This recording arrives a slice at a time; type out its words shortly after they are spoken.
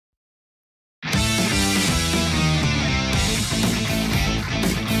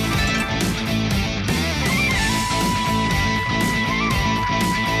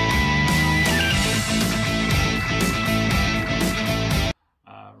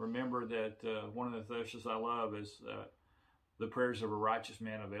remember that one of the verses I love is the prayers of a righteous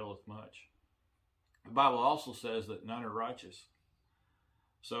man availeth much. The Bible also says that none are righteous.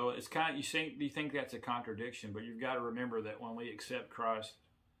 So it's kind of, you think that's a contradiction, but you've got to remember that when we accept Christ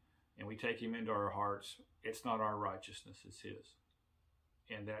and we take him into our hearts, it's not our righteousness, it's his.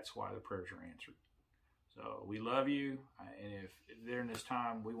 And that's why the prayers are answered. So we love you, and if during this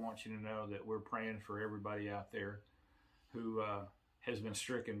time, we want you to know that we're praying for everybody out there who has been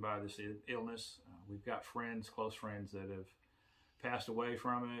stricken by this illness. We've got friends, close friends, that have passed away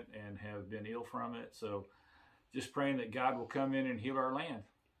from it and have been ill from it. So just praying that God will come in and heal our land.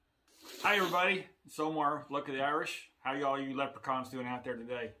 Hi everybody, it's Omar, Luck of the Irish. How y'all you leprechauns doing out there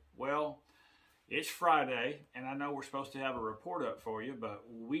today? Well, it's Friday, and I know we're supposed to have a report up for you, but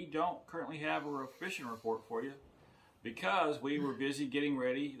we don't currently have a fishing report for you because we were busy getting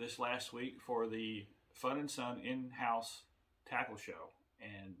ready this last week for the Fun and Sun in-house tackle show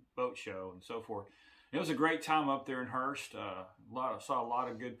and boat show and so forth. It was a great time up there in Hurst. Saw a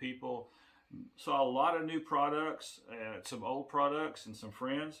lot of good people, saw a lot of new products, some old products, and some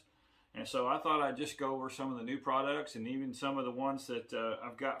friends. And so I thought I'd just go over some of the new products and even some of the ones that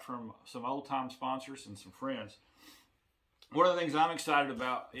I've got from some old-time sponsors and some friends. One of the things I'm excited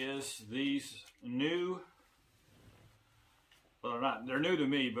about is these new, well, they're new to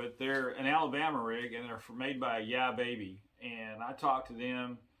me, but they're an Alabama rig, and they're made by Babee. And I talked to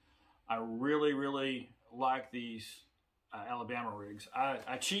them. I really, really like these Alabama rigs.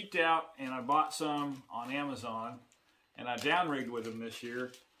 I cheaped out and I bought some on Amazon, and I downrigged with them this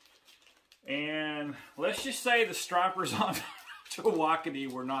year. And let's just say the stripers on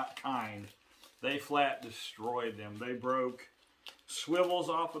Chilwaukee were not kind. They flat destroyed them. They broke swivels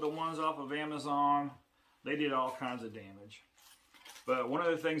off of the ones off of Amazon. They did all kinds of damage. But one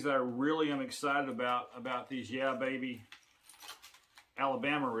of the things that I really am excited about these Babee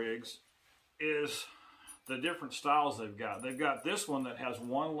Alabama rigs is the different styles they've got. They've got this one that has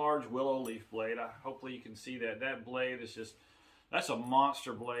one large willow leaf blade. Hopefully you can see that. That blade is just, that's a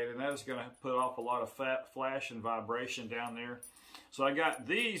monster blade, and that is going to put off a lot of flash and vibration down there. So I got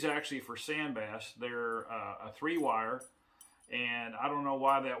these actually for sand bass. They're a 3-wire, and I don't know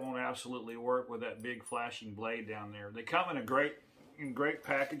why that won't absolutely work with that big flashing blade down there. They come in great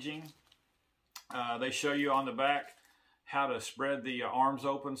packaging. They show you on the back how to spread the arms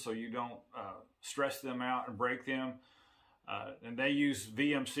open so you don't stress them out and break them. And they use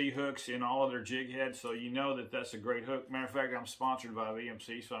VMC hooks in all of their jig heads, so you know that that's a great hook. Matter of fact, I'm sponsored by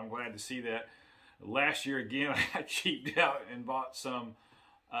VMC, so I'm glad to see that. Last year, again, I cheaped out and bought some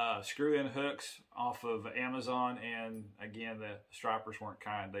screw-in hooks off of Amazon, and again, the stripers weren't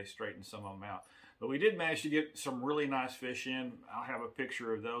kind. They straightened some of them out. But we did manage to get some really nice fish in. I'll have a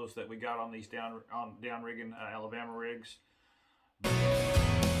picture of those that we got on these down-rigging Alabama rigs.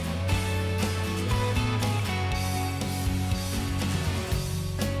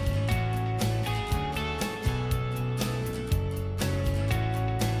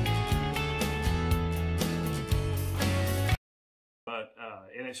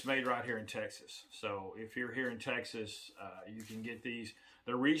 And it's made right here in Texas. So if you're here in Texas, you can get these.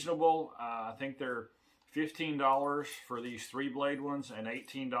 They're reasonable. I think they're $15 for these 3-blade ones and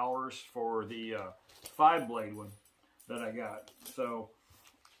 $18 for the 5-blade one that I got. So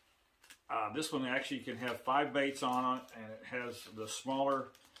this one actually can have 5 baits on it, and it has the smaller,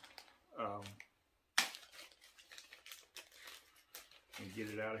 let me get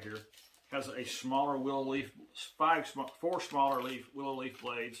it out of here. Has a smaller willow leaf, 4 smaller willow leaf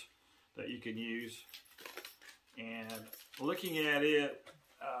blades that you can use. And looking at it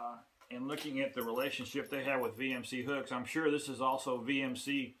and looking at the relationship they have with VMC hooks, I'm sure this is also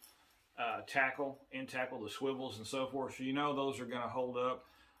VMC tackle, the swivels and so forth. So you know those are going to hold up.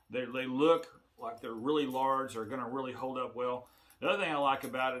 They look like they're really large. They're going to really hold up well. The other thing I like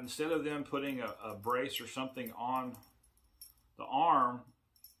about it, instead of them putting a brace or something on the arm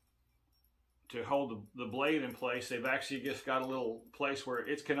to hold the blade in place, they've actually just got a little place where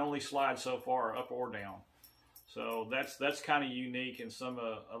it can only slide so far up or down. So that's kind of unique in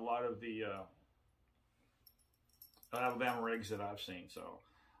a lot of the Alabama rigs that I've seen. So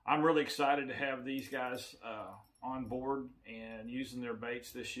I'm really excited to have these guys on board and using their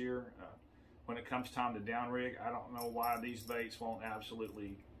baits this year. When it comes time to down rig, I don't know why these baits won't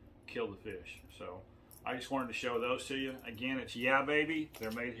absolutely kill the fish. So I just wanted to show those to you. Again, it's Babee.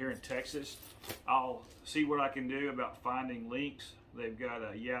 They're made here in Texas. I'll see what I can do about finding links. They've got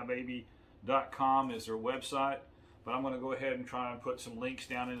yababee.com is their website, but I'm going to go ahead and try and put some links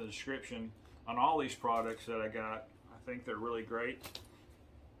down in the description on all these products that I got. I think they're really great.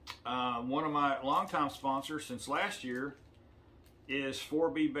 One of my longtime sponsors since last year is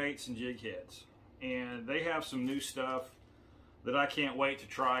 4B baits and jig heads. And they have some new stuff that I can't wait to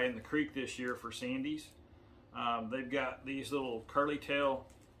try in the creek this year for Sandy's. They've got these little curly tail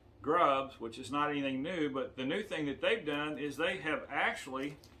grubs, which is not anything new, but the new thing that they've done is they have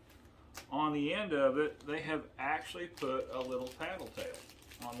actually, on the end of it, they have actually put a little paddle tail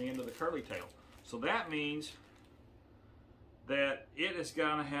on the end of the curly tail. So that means that it is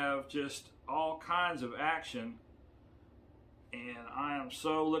going to have just all kinds of action, and I am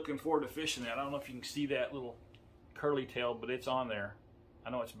so looking forward to fishing that. I don't know if you can see that little curly tail, but it's on there. I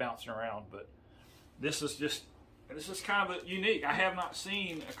know it's bouncing around, but this is kind of unique. I have not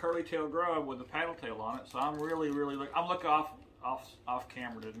seen a curly tail grub with a paddle tail on it, so I'm really I'm looking off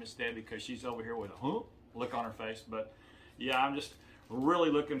camera to Miss Debbie because she's over here with a look on her face. But yeah, I'm just really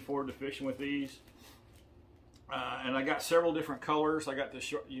looking forward to fishing with these. And I got several different colors. I got the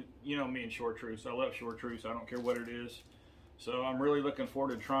short, you know me and chartreuse. I love chartreuse. I don't care what it is. So I'm really looking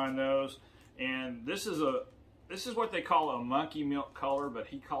forward to trying those. And this is what they call a monkey milk color, but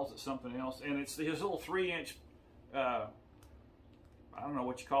he calls it something else. And it's his little 3-inch, I don't know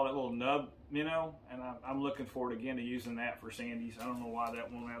what you call that little nub minnow. And I'm looking forward again to using that for Sandy's. I don't know why that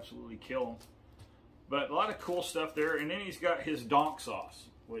won't absolutely kill him. But a lot of cool stuff there. And then he's got his donk sauce,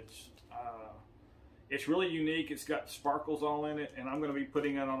 which it's really unique. It's got sparkles all in it, and I'm going to be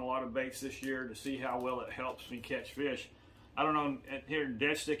putting it on a lot of baits this year to see how well it helps me catch fish. I don't know, here in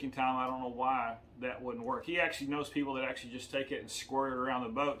dead sticking time, I don't know why that wouldn't work. He actually knows people that actually just take it and squirt it around the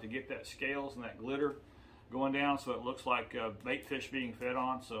boat to get that scales and that glitter going down so it looks like bait fish being fed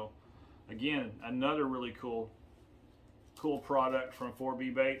on. So again, another really cool product from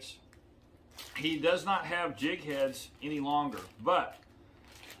 4B Baits. He does not have jig heads any longer, but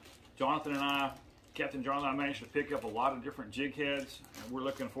Jonathan and I, Captain Jonathan and I, managed to pick up a lot of different jig heads, and we're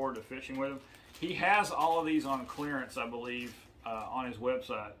looking forward to fishing with him. He has all of these on clearance, I believe, on his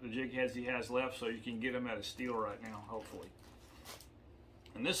website. The jig heads he has left, so you can get them at a steal right now, hopefully.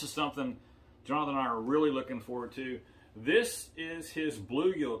 And this is something Jonathan and I are really looking forward to. This is his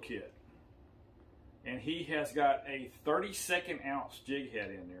bluegill kit, and he has got a 32nd ounce jig head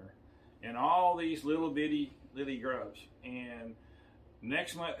in there, and all these little bitty grubs. And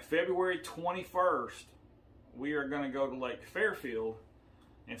next month, February 21st, we are going to go to Lake Fairfield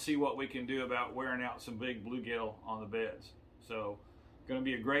and see what we can do about wearing out some big bluegill on the beds. So, going to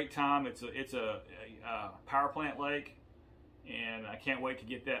be a great time. It's a power plant lake, and I can't wait to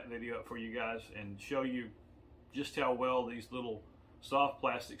get that video up for you guys and show you just how well these little soft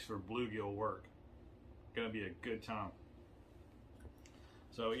plastics for bluegill work. Going to be a good time.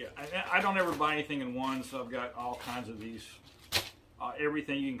 So yeah, I don't ever buy anything in one, so I've got all kinds of these.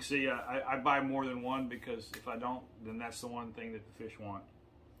 Everything you can see, I buy more than one, because if I don't, then that's the one thing that the fish want.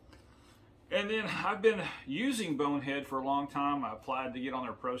 And then I've been using Bonehead for a long time. I applied to get on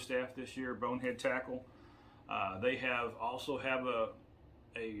their pro staff this year, Bonehead Tackle. They also have a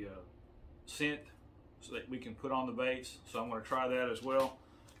scent so that we can put on the baits, so I'm going to try that as well.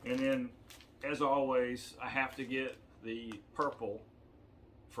 And then, as always, I have to get the purple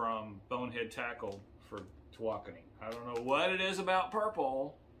from Bonehead Tackle for Tawakaning. I don't know what it is about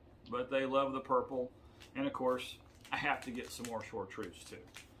purple, but they love the purple. And of course, I have to get some more chartreuse too.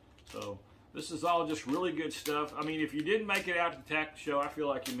 So this is all just really good stuff. I mean, if you didn't make it out to the tackle show, I feel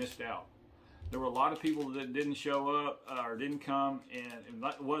like you missed out. There were a lot of people that didn't show up or didn't come, and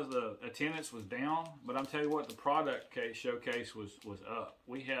the attendance was down. But I'm telling you what, the product showcase was up.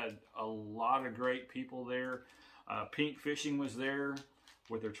 We had a lot of great people there. Pink Fishing was there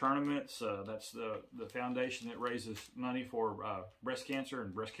with their tournaments. That's the foundation that raises money for breast cancer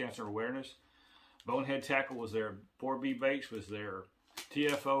and breast cancer awareness. Bonehead Tackle was there. 4B Baits was there.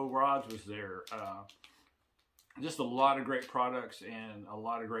 TFO Rods was there. Just a lot of great products and a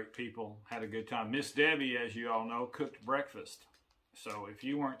lot of great people. Had a good time. Miss Debbie, as you all know, cooked breakfast. So if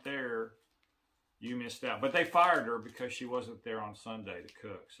you weren't there, you missed out. But they fired her because she wasn't there on Sunday to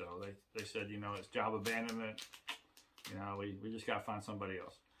cook. So they said, you know, it's job abandonment. You know, we just got to find somebody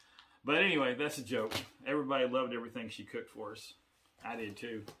else. But anyway, that's a joke. Everybody loved everything she cooked for us. I did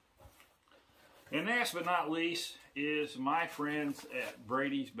too. And last but not least is my friends at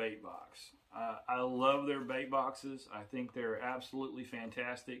Brady's Bait Box. I love their bait boxes. I think they're absolutely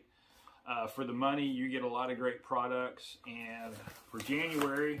fantastic. For the money, you get a lot of great products. And for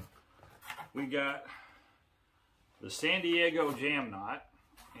January, we got the San Diego Jam Knot,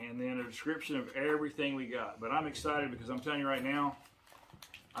 and then a description of everything we got. But I'm excited because I'm telling you right now,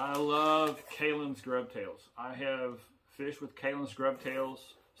 I love Kalin's grub tails. I have fished with Kalin's grub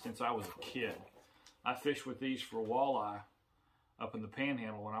tails since I was a kid. I fished with these for walleye up in the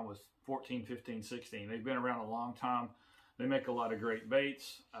Panhandle when I was 14, 15, 16. They've been around a long time. They make a lot of great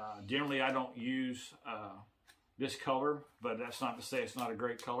baits. Generally, I don't use this color, but that's not to say it's not a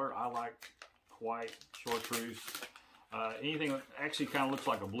great color. I like white chartreuse. Anything that actually kind of looks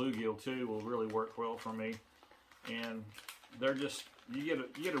like a bluegill too will really work well for me. And they're just, I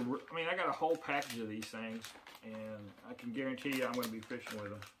mean, I got a whole package of these things, and I can guarantee you I'm going to be fishing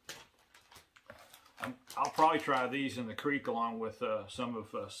with them. I'll probably try these in the creek along with some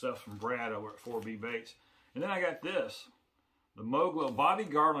of stuff from Brad over at 4B Baits. And then I got this. The Moglo Bobby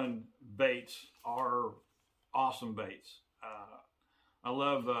Garland baits are awesome baits. I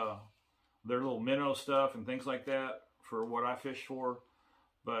love their little minnow stuff and things like that for what I fish for.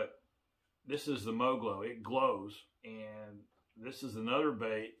 But this is the Moglo. It glows. And this is another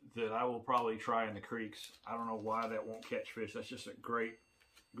bait that I will probably try in the creeks. I don't know why that won't catch fish. That's just a great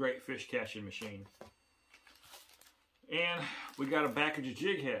fish catching machine. And we got a package of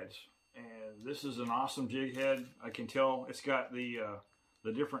jig heads, and this is an awesome jig head. I can tell it's got the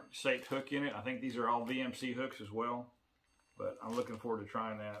different shaped hook in it. I think these are all VMC hooks as well, but I'm looking forward to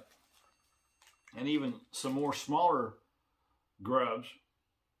trying that. And even some more smaller grubs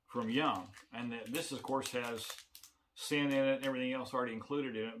from Young, and this of course has sin in it and everything else already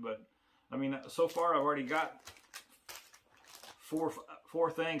included in it. But I mean, so far I've already got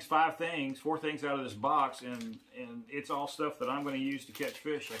four things out of this box, and it's all stuff that I'm going to use to catch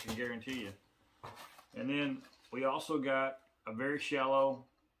fish, I can guarantee you. And then we also got a very shallow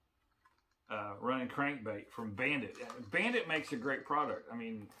running crankbait from Bandit. Bandit makes a great product. I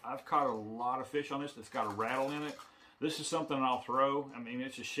mean, I've caught a lot of fish on this that's got a rattle in it. This is something I'll throw. I mean,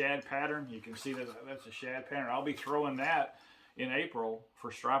 it's a shad pattern. You can see that that's a shad pattern. I'll be throwing that in April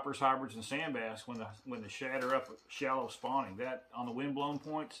for stripers, hybrids, and sand bass when the shad are up shallow spawning. That on the wind-blown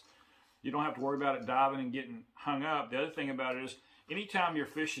points, you don't have to worry about it diving and getting hung up. The other thing about it is, anytime you're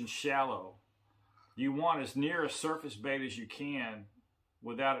fishing shallow, you want as near a surface bait as you can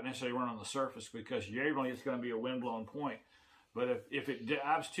without it necessarily running on the surface, because generally it's going to be a wind-blown point. But if it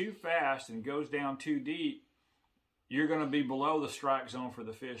dives too fast and goes down too deep, you're going to be below the strike zone for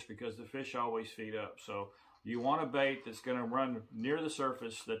the fish, because the fish always feed up. So you want a bait that's going to run near the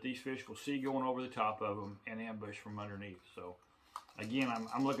surface that these fish will see going over the top of them and ambush from underneath. So again,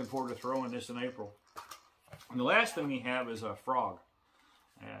 I'm looking forward to throwing this in April. And the last thing we have is a frog.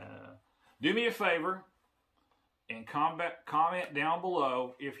 Do me a favor and comment down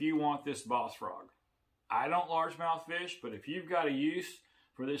below if you want this boss frog. I don't largemouth fish, but if you've got a use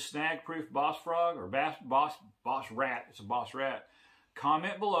for this snag-proof boss frog or boss rat, it's a boss rat,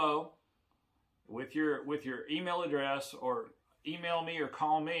 comment below with your email address, or email me or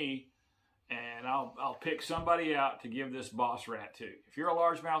call me, and I'll pick somebody out to give this boss rat to. If you're a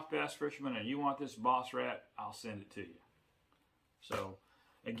largemouth bass fisherman and you want this boss rat, I'll send it to you. So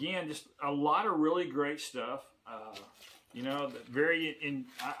again, just a lot of really great stuff. You know,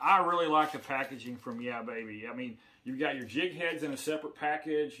 I really like the packaging from Yeah Baby. I mean, you've got your jig heads in a separate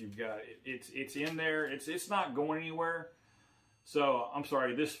package. You've got it's in there. It's not going anywhere. So I'm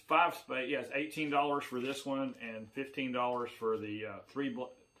sorry, this 5-spade, yes, $18 for this one and $15 for the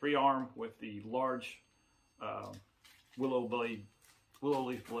three arm with the large willow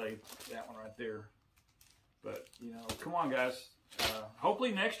leaf blade. That one right there. But you know, come on, guys.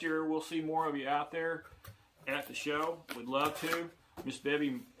 Hopefully next year we'll see more of you out there at the show. We'd love to. Miss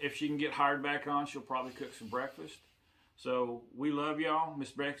Babee, if she can get hired back on, she'll probably cook some breakfast. So we love y'all.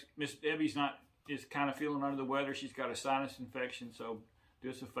 Miss Babee's is kind of feeling under the weather. She's got a sinus infection, so do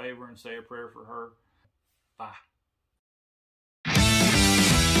us a favor and say a prayer for her. Bye.